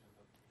didn't mention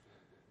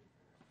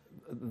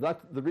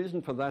that. The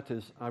reason for that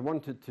is I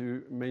wanted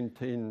to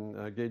maintain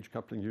gauge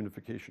coupling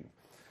unification.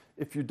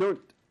 If you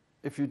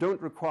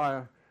don't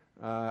require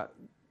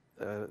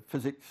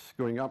physics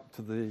going up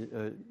to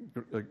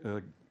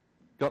the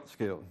gut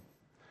scale,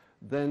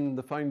 then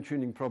the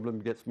fine-tuning problem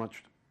gets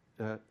much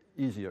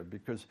easier,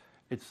 because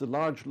it's the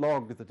large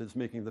log that is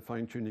making the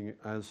fine-tuning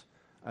as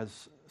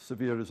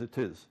severe as it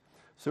is.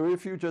 So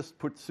if you just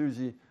put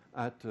SUSY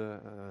at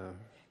 10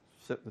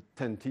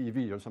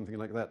 TeV or something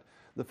like that,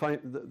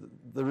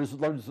 there is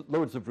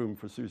loads of room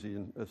for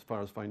SUSY as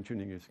far as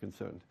fine-tuning is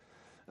concerned.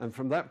 And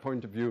from that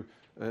point of view,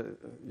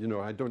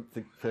 I don't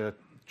think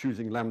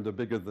choosing lambda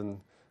bigger than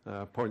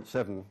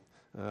 0.7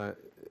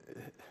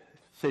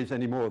 says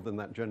any more than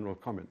that general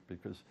comment,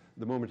 because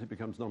the moment it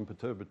becomes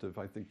non-perturbative,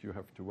 I think you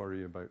have to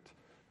worry about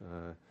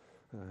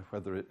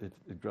whether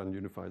it grand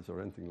unifies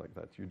or anything like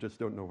that. You just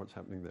don't know what's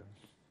happening there.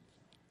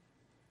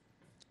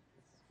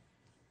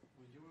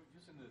 When you were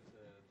using the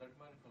dark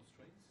matter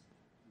constraints,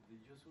 did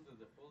you assume that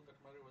the whole dark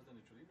matter was the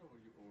neutralino,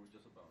 or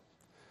just about?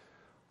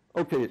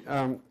 Okay.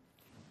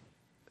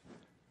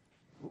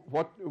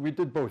 What we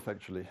did both,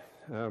 actually.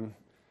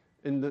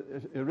 In the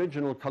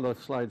original color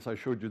slides I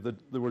showed you that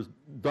there was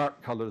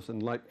dark colors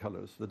and light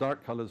colors. The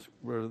dark colors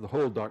were the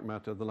whole dark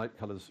matter. The light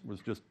colors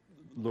was just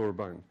lower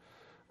bound.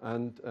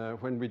 And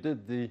when we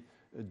did the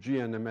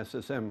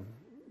GNMSSM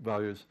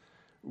values,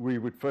 we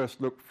would first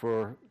look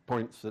for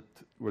points that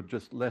were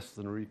just less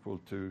than or equal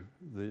to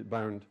the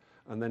bound,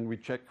 and then we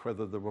check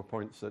whether there were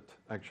points that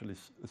actually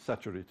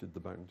saturated the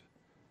bound.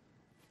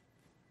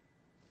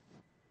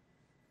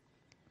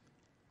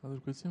 Other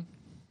question?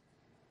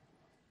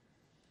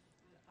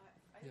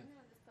 I didn't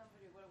understand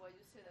very well what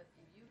you said, that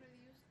if you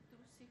reduce 2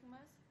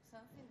 sigmas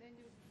something, then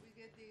we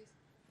get this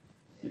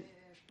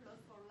plot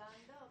for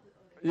lambda?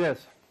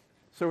 Yes.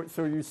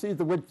 So you see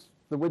the width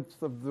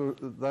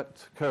of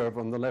that curve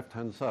on the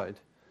left-hand side.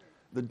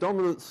 The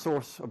dominant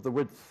source of the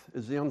width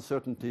is the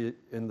uncertainty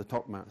in the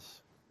top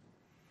mass,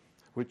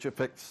 which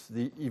affects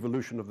the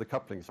evolution of the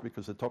couplings,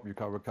 because the top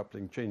Yukawa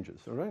coupling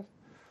changes, all right?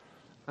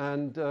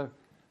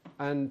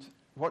 And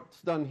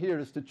what's done here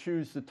is to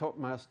choose the top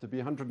mass to be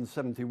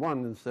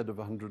 171 instead of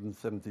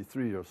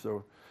 173 or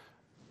so,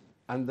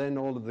 and then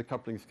all of the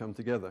couplings come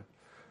together.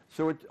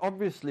 So it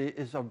obviously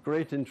is of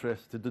great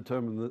interest to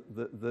determine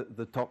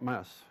the top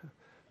mass.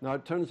 Now,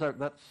 it turns out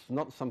that's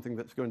not something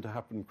that's going to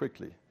happen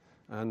quickly,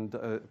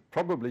 and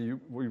probably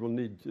we will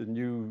need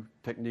new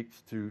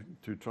techniques to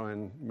try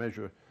and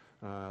measure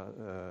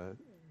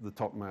the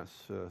top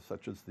mass,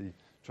 such as the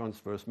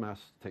transverse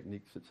mass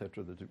techniques,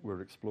 etc., that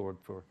were explored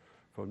for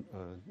for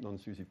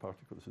non-SUSY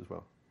particles as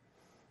well.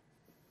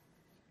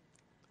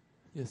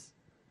 Yes.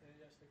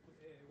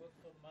 What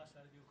for mass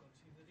are you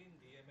considering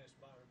the MS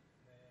bar?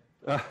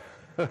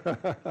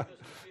 Because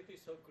if it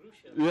is so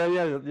crucial.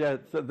 Yeah.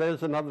 So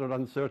there's another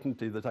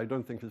uncertainty that I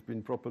don't think has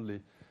been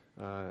properly.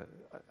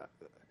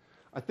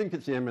 I think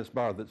it's the MS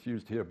bar that's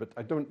used here, but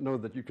I don't know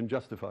that you can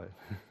justify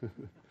it.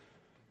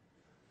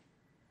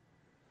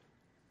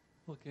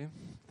 Okay,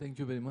 thank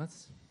you very much.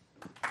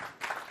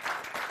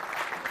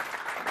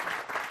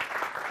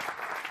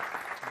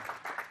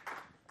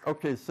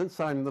 Okay, since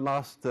I'm the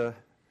last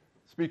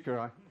speaker,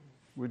 I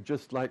would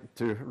just like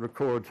to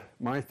record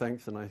my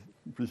thanks, and I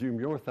presume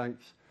your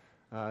thanks,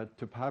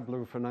 to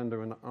Pablo,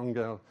 Fernando, and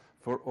Angel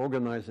for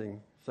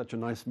organizing such a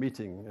nice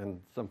meeting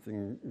and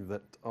something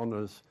that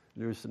honors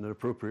Luis in an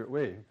appropriate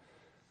way.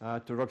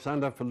 To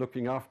Roxana for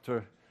looking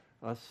after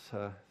us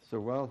so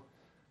well,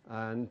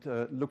 and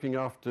looking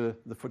after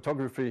the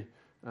photography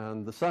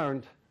and the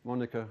sound,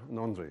 Monica and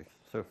Andre.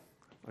 So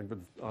I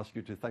would ask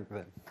you to thank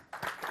them.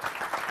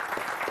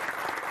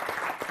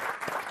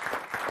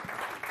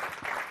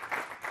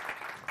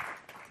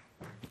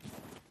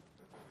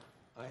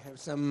 I have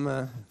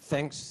some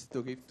thanks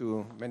to give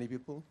to many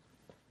people.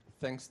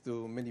 Thanks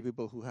to many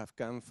people who have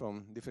come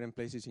from different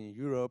places in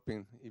Europe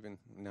and even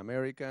in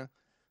America.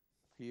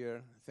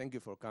 Here, thank you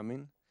for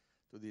coming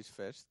to this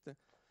fest.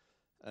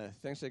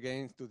 Thanks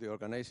again to the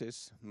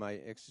organizers, my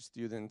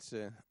ex-students,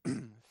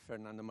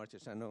 Fernando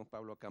Marchesano,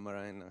 Pablo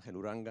Camara, and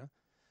Angel Uranga.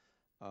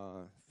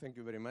 Thank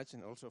you very much,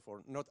 and also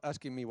for not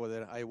asking me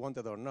whether I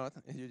wanted or not.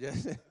 You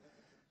just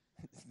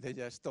they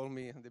just told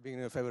me at the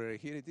beginning of February,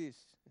 here it is.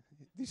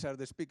 These are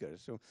the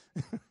speakers. So,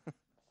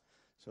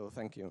 so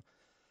thank you.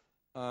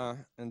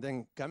 And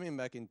then coming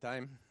back in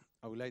time,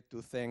 I would like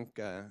to thank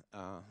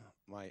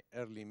my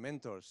early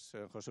mentors,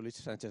 José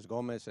Luis Sánchez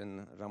Gómez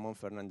and Ramón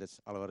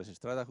Fernández Álvarez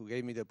Estrada, who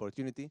gave me the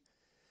opportunity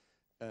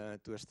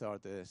to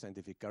start a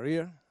scientific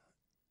career.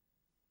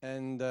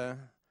 And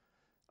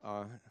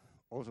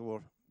also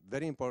were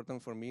very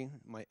important for me,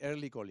 my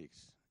early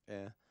colleagues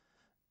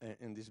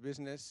in this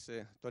business,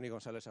 Tony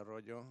González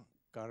Arroyo,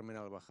 Carmen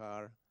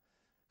Albajar,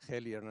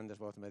 Heli Hernández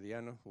Voz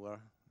Mediano, who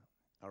are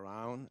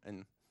around,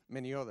 and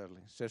many others,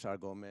 Cesar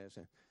Gomez,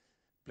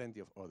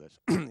 plenty of others.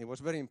 It was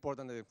very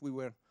important that we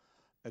were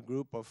a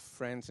group of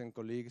friends and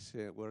colleagues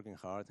working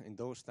hard in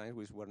those times,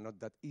 which were not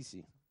that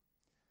easy.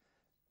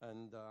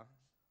 And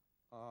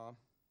of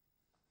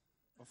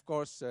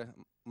course,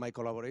 my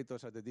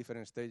collaborators at the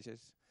different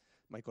stages,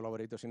 my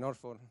collaborators in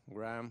Oxford,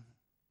 Graham,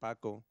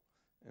 Paco,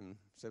 and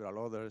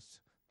several others,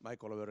 my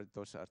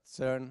collaborators at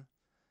CERN,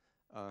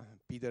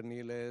 Peter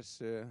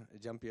Niles,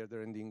 Jean-Pierre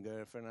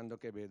Derendinger, Fernando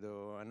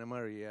Quevedo, Ana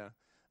Maria,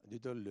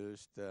 Dieter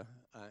Lust,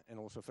 and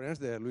also friends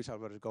there, Luis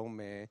Álvarez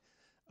Gómez,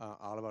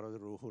 Álvaro de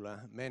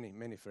Rújula,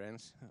 many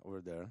friends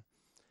over there.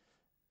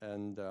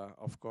 And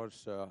of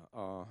course,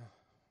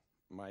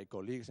 my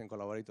colleagues and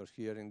collaborators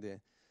here in the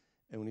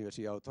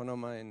Universidad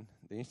Autónoma and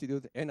the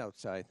Institute and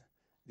outside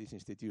these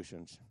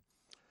institutions.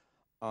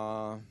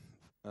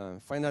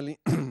 Finally,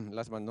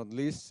 last but not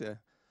least,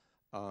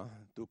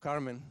 to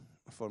Carmen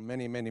for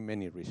many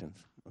reasons.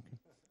 Okay.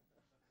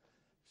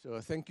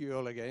 So thank you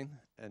all again,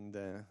 and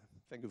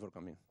thank you for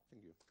coming.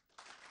 Thank you.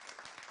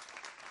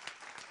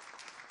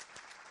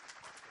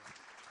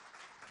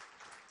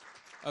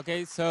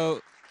 Okay,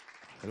 so,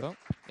 hello?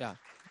 Yeah.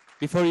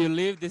 Before you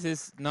leave, this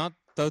is not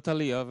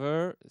totally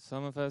over.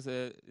 Some of us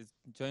is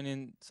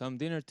joining some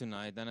dinner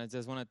tonight, and I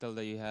just want to tell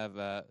that you have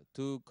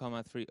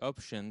 2,3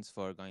 options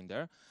for going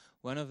there.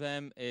 One of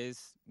them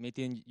is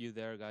meeting you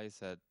there,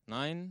 guys, at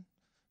 9,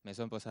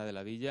 Maison Posada de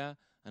la Villa.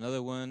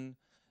 Another one,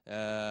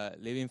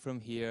 leaving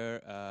from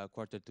here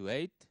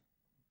 7:45,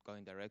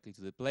 going directly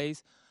to the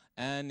place.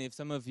 And if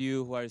some of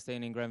you who are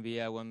staying in Gran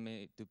Via want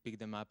me to pick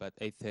them up at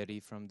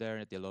 8:30 from there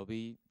at the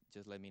lobby,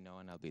 just let me know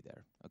and I'll be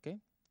there. Okay?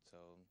 So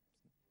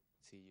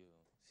see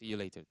you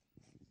later.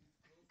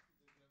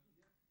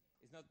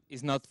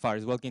 It's not far.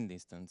 It's walking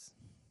distance.